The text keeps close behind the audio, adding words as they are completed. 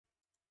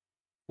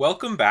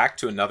Welcome back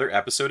to another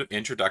episode of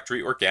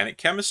Introductory Organic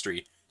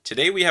Chemistry.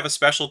 Today we have a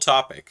special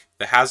topic,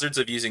 the hazards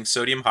of using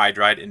sodium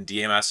hydride in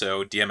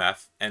DMSO,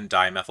 DMF, and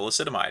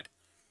dimethylacetylide.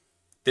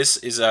 This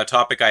is a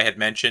topic I had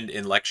mentioned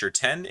in Lecture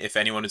 10. If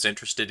anyone is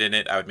interested in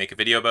it, I would make a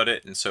video about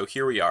it, and so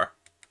here we are.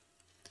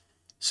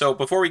 So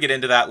before we get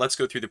into that, let's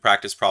go through the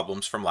practice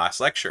problems from last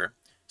lecture.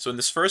 So in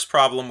this first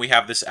problem, we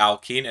have this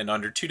alkene, and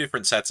under two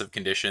different sets of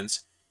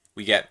conditions,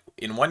 we get,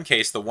 in one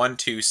case, the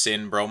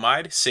 1,2-syn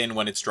bromide, syn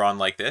when it's drawn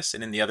like this,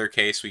 and in the other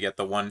case, we get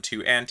the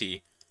 1,2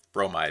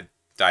 anti-bromide,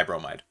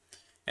 dibromide.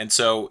 And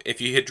so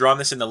if you had drawn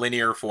this in the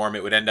linear form,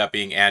 it would end up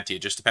being anti.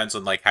 It just depends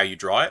on how you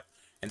draw it.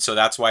 And so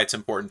that's why it's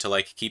important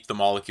to keep the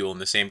molecule in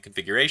the same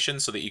configuration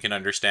so that you can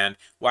understand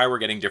why we're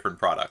getting different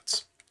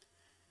products.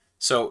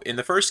 So in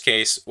the first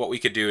case, what we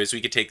could do is we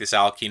could take this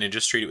alkene and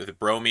just treat it with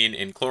bromine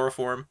in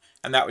chloroform,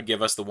 and that would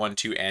give us the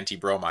 1,2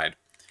 anti-bromide.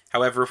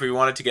 However, if we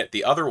wanted to get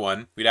the other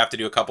one, we'd have to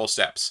do a couple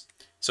steps.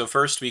 So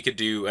first we could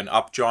do an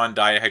updrawn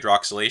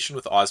dihydroxylation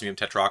with osmium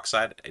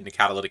tetroxide in a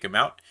catalytic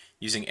amount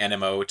using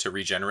NMO to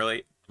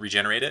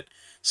regenerate it.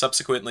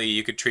 Subsequently,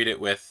 you could treat it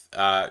with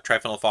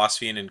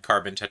triphenylphosphine and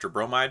carbon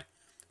tetrabromide,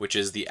 which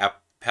is the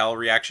Appel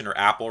reaction or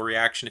Apple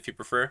reaction if you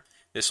prefer.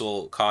 This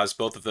will cause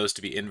both of those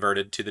to be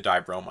inverted to the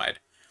dibromide.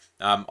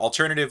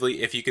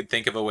 Alternatively, if you could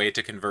think of a way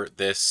to convert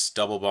this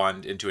double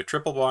bond into a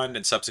triple bond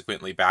and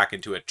subsequently back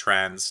into a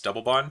trans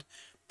double bond,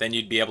 then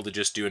you'd be able to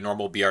just do a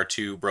normal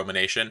Br2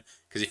 bromination,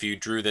 because if you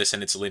drew this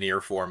in its linear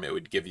form, it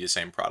would give you the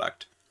same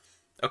product.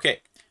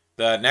 Okay,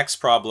 the next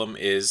problem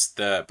is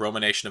the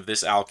bromination of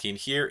this alkene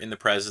here in the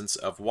presence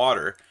of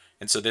water.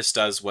 And so this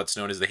does what's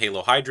known as the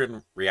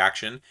halohydrin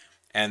reaction,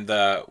 and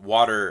the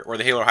water, or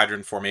the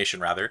halohydrin formation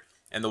rather,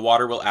 and the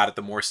water will add at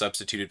the more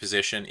substituted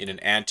position in an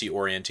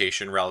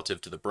anti-orientation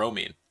relative to the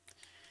bromine.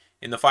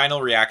 In the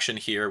final reaction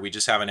here, we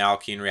just have an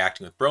alkene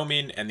reacting with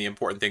bromine, and the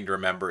important thing to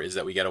remember is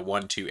that we get a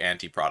 1,2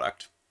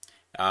 anti-product.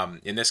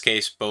 In this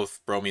case, both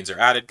bromines are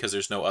added because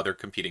there's no other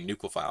competing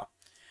nucleophile.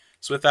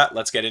 So with that,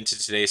 let's get into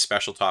today's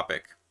special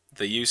topic,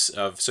 the use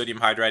of sodium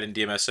hydride in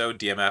DMSO,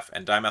 DMF,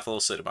 and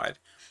dimethylacetylide,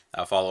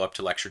 follow up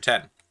to Lecture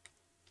 10.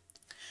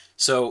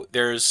 So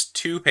there's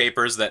two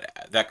papers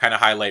that kind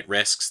of highlight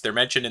risks. They're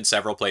mentioned in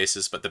several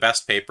places, but the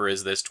best paper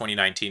is this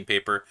 2019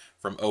 paper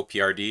from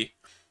OPRD.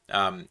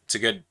 It's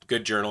a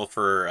good journal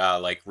for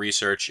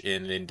research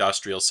in an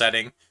industrial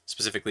setting,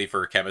 specifically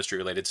for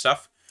chemistry-related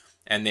stuff.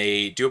 And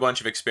they do a bunch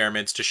of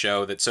experiments to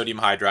show that sodium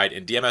hydride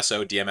in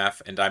DMSO,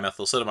 DMF, and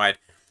dimethylacetylide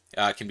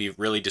can be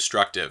really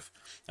destructive.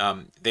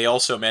 They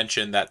also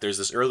mention that there's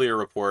this earlier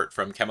report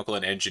from Chemical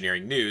and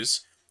Engineering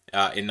News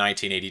in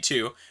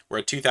 1982,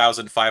 where a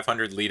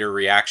 2,500-liter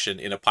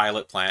reaction in a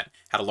pilot plant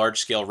had a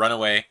large-scale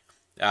runaway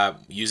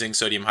using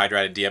sodium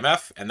hydride and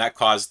DMF, and that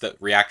caused the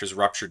reactor's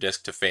rupture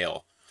disk to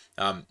fail.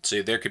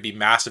 So there could be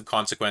massive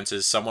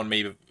consequences. Someone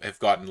may have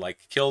gotten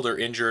killed or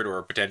injured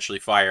or potentially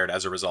fired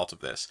as a result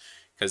of this,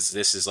 because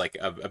this is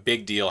a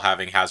big deal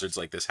having hazards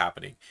like this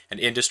happening. And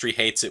industry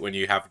hates it when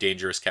you have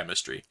dangerous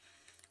chemistry.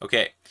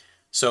 Okay,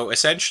 so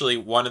essentially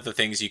one of the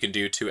things you can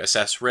do to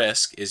assess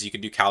risk is you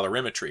can do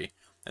calorimetry.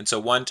 And so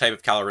one type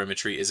of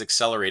calorimetry is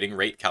accelerating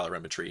rate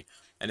calorimetry.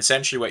 And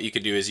essentially what you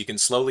can do is you can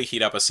slowly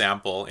heat up a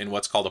sample in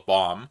what's called a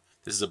bomb.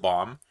 This is a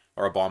bomb,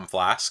 or a bomb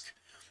flask,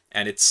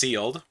 and it's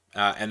sealed.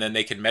 And then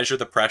they can measure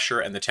the pressure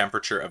and the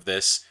temperature of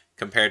this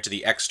compared to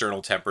the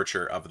external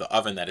temperature of the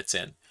oven that it's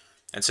in.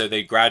 And so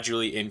they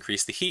gradually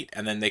increase the heat,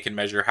 and then they can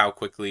measure how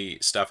quickly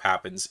stuff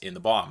happens in the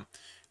bomb.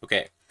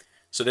 Okay,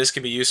 so this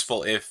can be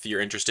useful if you're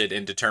interested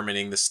in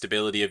determining the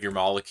stability of your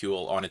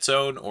molecule on its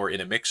own or in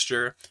a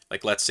mixture.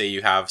 Let's say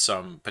you have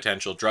some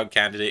potential drug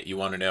candidate, you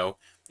want to know,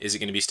 is it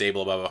going to be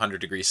stable above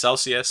 100 degrees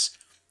Celsius?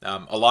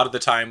 A lot of the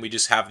time we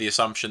just have the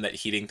assumption that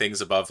heating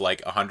things above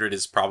 100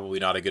 is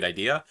probably not a good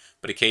idea,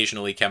 but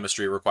occasionally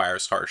chemistry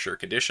requires harsher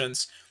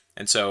conditions.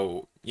 And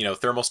so,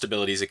 thermal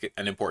stability is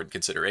an important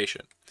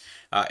consideration.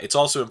 It's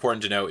also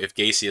important to know if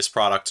gaseous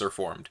products are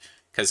formed,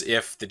 because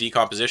if the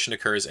decomposition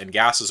occurs and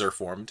gases are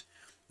formed,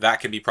 that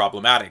can be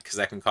problematic because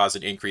that can cause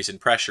an increase in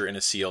pressure in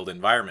a sealed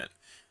environment.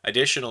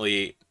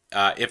 Additionally,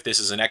 if this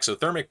is an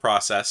exothermic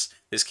process,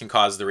 this can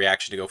cause the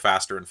reaction to go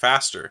faster and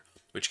faster,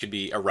 which could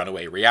be a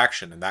runaway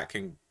reaction, and that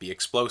can be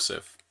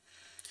explosive.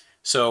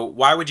 So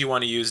why would you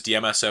want to use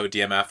DMSO,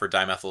 DMF, or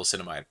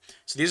dimethylacetylide?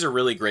 So these are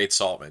really great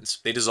solvents.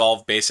 They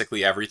dissolve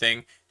basically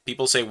everything.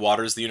 People say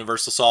water is the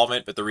universal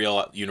solvent, but the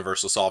real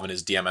universal solvent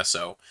is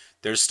DMSO.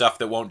 There's stuff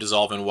that won't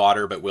dissolve in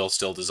water, but will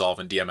still dissolve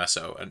in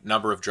DMSO. A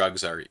number of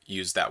drugs are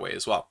used that way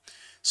as well.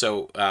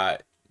 So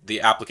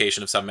the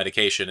application of some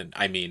medication,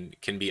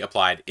 can be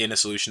applied in a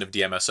solution of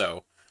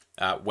DMSO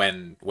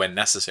when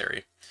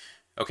necessary.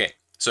 Okay.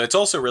 So it's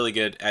also really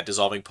good at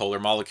dissolving polar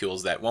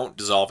molecules that won't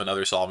dissolve in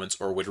other solvents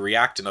or would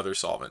react in other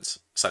solvents,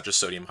 such as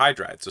sodium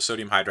hydride. So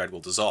sodium hydride will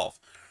dissolve.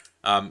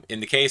 In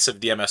the case of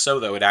DMSO,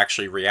 though, it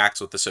actually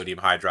reacts with the sodium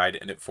hydride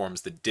and it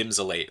forms the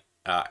dimzolate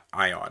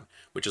ion,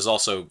 which is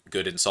also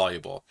good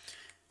insoluble.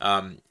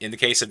 In the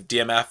case of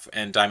DMF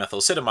and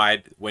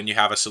dimethylcitamide, when you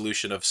have a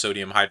solution of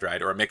sodium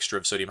hydride or a mixture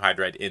of sodium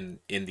hydride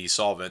in these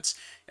solvents,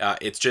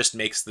 it just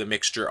makes the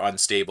mixture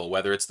unstable.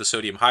 Whether it's the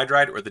sodium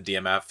hydride or the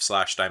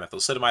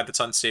DMF/dimethylcitamide that's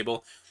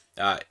unstable,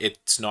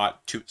 it's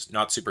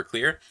not super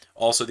clear.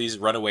 Also, these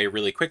run away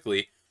really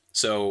quickly,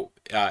 so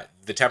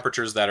the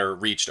temperatures that are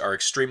reached are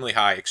extremely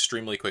high,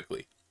 extremely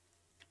quickly.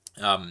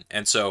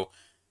 And so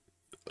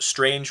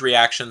strange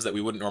reactions that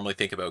we wouldn't normally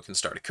think about can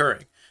start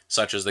occurring,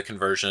 such as the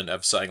conversion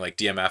of something like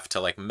DMF to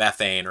like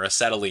methane or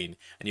acetylene.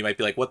 And you might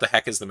be like, what the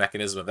heck is the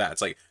mechanism of that?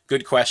 It's like,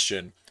 good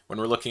question. When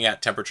we're looking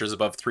at temperatures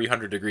above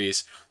 300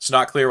 degrees, it's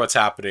not clear what's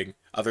happening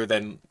other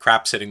than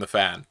crap's hitting the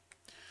fan.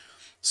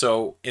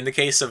 So in the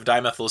case of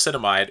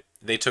dimethylcitamide,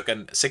 they took a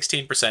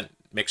 16%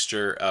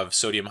 mixture of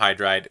sodium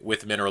hydride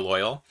with mineral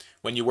oil.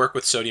 When you work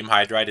with sodium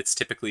hydride, it's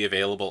typically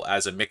available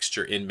as a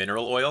mixture in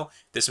mineral oil.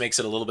 This makes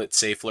it a little bit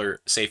safer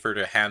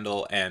to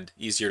handle and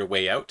easier to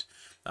weigh out.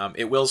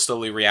 It will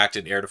slowly react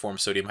in air to form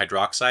sodium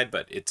hydroxide,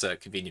 but it's a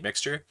convenient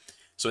mixture.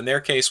 So in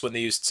their case, when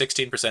they used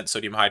 16%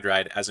 sodium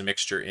hydride as a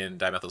mixture in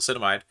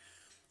dimethylcitamide,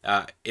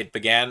 it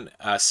began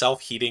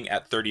self-heating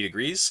at 30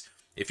 degrees.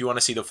 If you want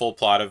to see the full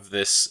plot of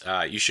this,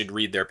 you should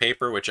read their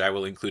paper, which I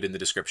will include in the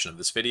description of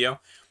this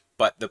video.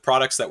 But the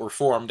products that were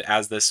formed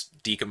as this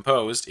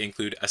decomposed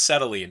include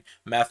acetylene,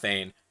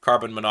 methane,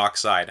 carbon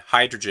monoxide,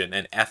 hydrogen,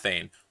 and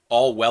ethane,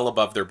 all well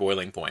above their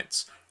boiling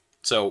points.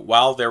 So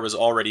while there was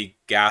already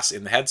gas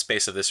in the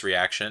headspace of this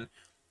reaction,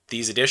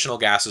 these additional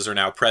gases are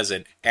now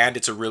present, and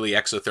it's a really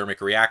exothermic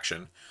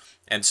reaction.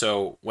 And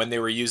so when they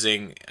were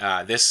using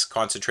this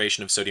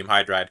concentration of sodium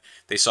hydride,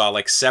 they saw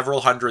like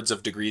several hundreds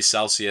of degrees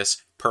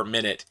Celsius per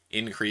minute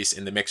increase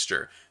in the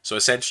mixture. So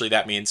essentially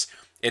that means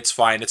it's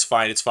fine, it's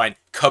fine, it's fine,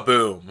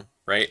 kaboom,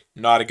 right?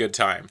 Not a good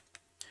time.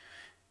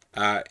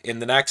 In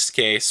the next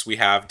case, we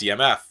have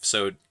DMF.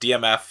 So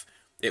DMF,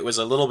 it was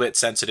a little bit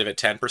sensitive at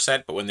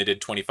 10%, but when they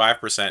did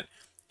 25%,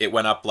 it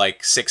went up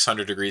like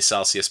 600 degrees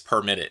Celsius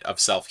per minute of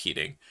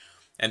self-heating.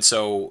 And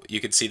so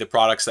you can see the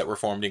products that were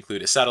formed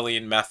include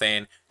acetylene,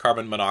 methane,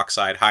 carbon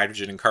monoxide,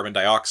 hydrogen, and carbon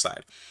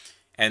dioxide.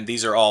 And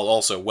these are all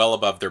also well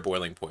above their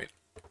boiling point.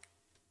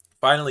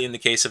 Finally, in the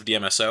case of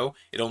DMSO,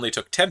 it only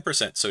took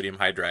 10% sodium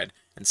hydride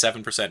and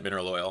 7%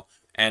 mineral oil,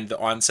 and the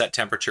onset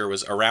temperature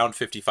was around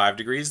 55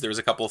 degrees. There was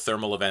a couple of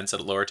thermal events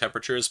at lower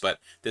temperatures, but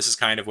this is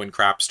kind of when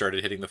crap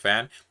started hitting the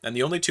fan. And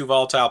the only two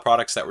volatile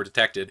products that were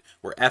detected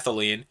were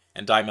ethylene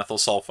and dimethyl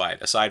sulfide,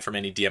 aside from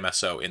any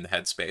DMSO in the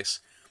headspace.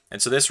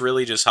 And so this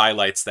really just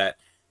highlights that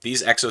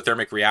these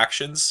exothermic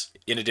reactions,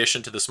 in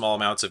addition to the small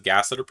amounts of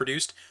gas that are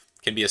produced,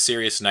 can be a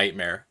serious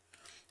nightmare.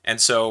 And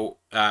so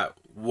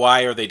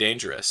why are they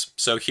dangerous?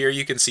 So here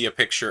you can see a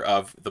picture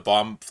of the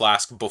bomb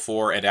flask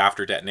before and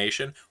after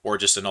detonation, or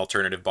just an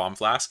alternative bomb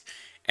flask.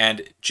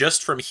 And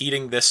just from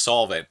heating this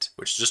solvent,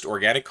 which is just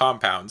organic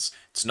compounds,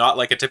 it's not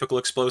like a typical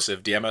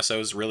explosive, DMSO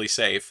is really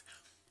safe,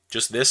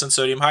 just this and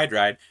sodium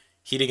hydride,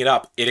 heating it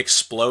up, it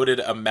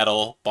exploded a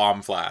metal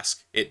bomb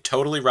flask. It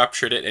totally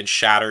ruptured it and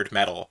shattered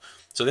metal.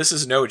 So this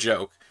is no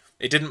joke.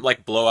 It didn't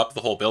like blow up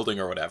the whole building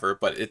or whatever,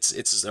 but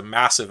it's a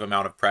massive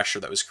amount of pressure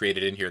that was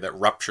created in here that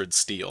ruptured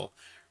steel,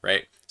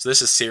 right? So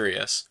this is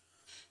serious.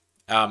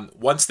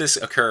 Once this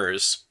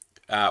occurs,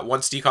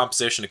 once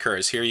decomposition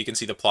occurs, here you can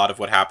see the plot of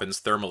what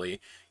happens thermally.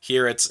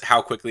 Here it's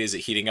how quickly is it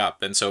heating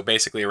up, and so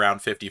basically around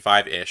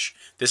 55-ish.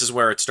 This is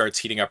where it starts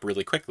heating up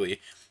really quickly,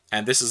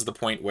 and this is the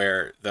point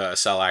where the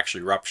cell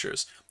actually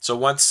ruptures. So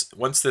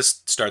once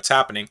this starts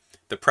happening,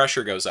 the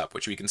pressure goes up,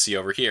 which we can see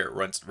over here,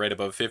 runs right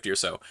above 50 or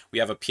so. We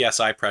have a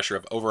PSI pressure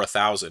of over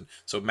 1,000.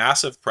 So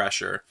massive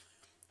pressure.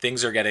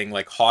 Things are getting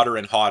like hotter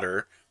and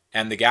hotter,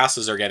 and the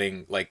gases are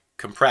getting like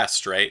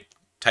compressed, right?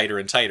 Tighter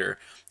and tighter.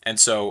 And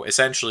so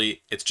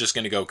essentially, it's just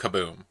going to go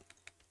kaboom.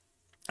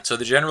 So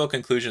the general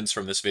conclusions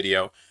from this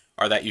video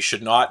are that you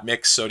should not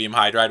mix sodium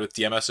hydride with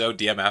DMSO,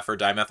 DMF, or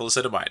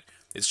dimethylcitamide.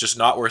 It's just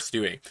not worth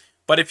doing.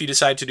 But if you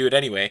decide to do it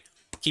anyway,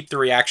 keep the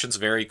reactions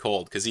very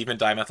cold, because even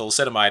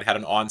dimethylcitamide had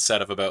an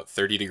onset of about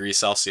 30 degrees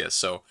Celsius.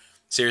 So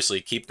seriously,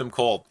 keep them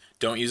cold.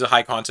 Don't use a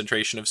high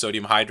concentration of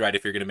sodium hydride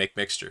if you're going to make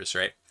mixtures,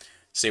 right?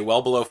 Stay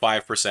well below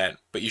 5%,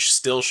 but you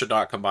still should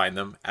not combine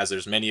them, as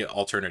there's many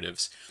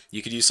alternatives.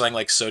 You could use something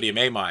like sodium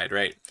amide,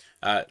 right?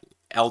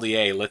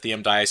 LDA,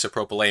 lithium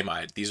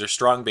diisopropylamide. These are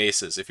strong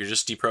bases. If you're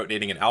just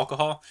deprotonating an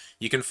alcohol,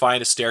 you can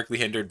find a sterically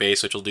hindered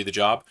base which will do the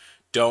job.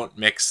 Don't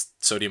mix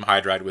sodium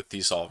hydride with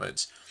these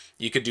solvents.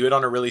 You could do it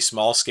on a really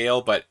small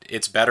scale, but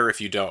it's better if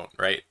you don't,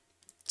 right?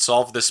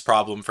 Solve this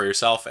problem for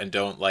yourself and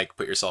don't like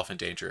put yourself in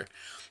danger.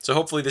 So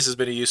hopefully this has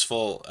been a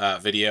useful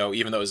video,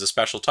 even though it was a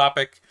special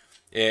topic.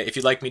 If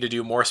you'd like me to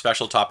do more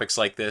special topics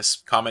like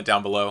this, comment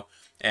down below.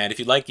 And if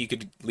you'd like, you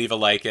could leave a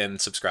like and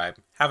subscribe.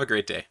 Have a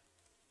great day.